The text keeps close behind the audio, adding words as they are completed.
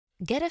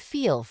Get a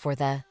feel for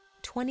the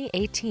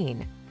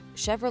 2018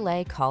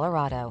 Chevrolet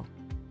Colorado.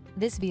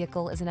 This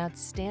vehicle is an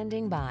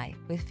outstanding buy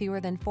with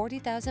fewer than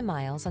 40,000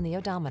 miles on the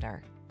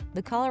odometer.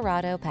 The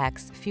Colorado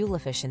packs fuel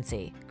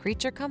efficiency,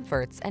 creature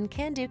comforts, and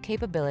can-do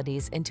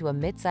capabilities into a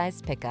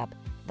mid-sized pickup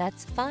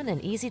that's fun and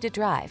easy to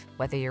drive,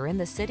 whether you're in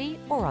the city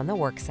or on the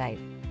work site.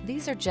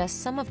 These are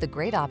just some of the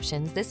great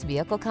options this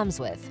vehicle comes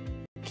with: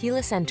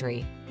 keyless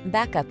entry,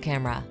 backup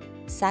camera,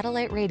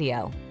 satellite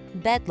radio,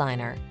 bed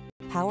liner,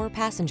 power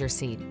passenger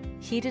seat,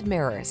 heated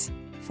mirrors,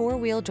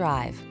 four-wheel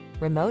drive,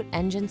 remote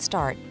engine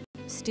start,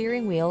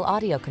 steering wheel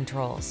audio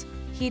controls,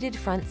 heated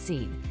front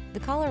seat.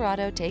 The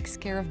Colorado takes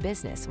care of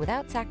business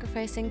without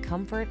sacrificing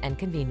comfort and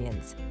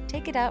convenience.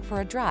 Take it out for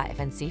a drive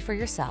and see for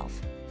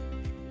yourself.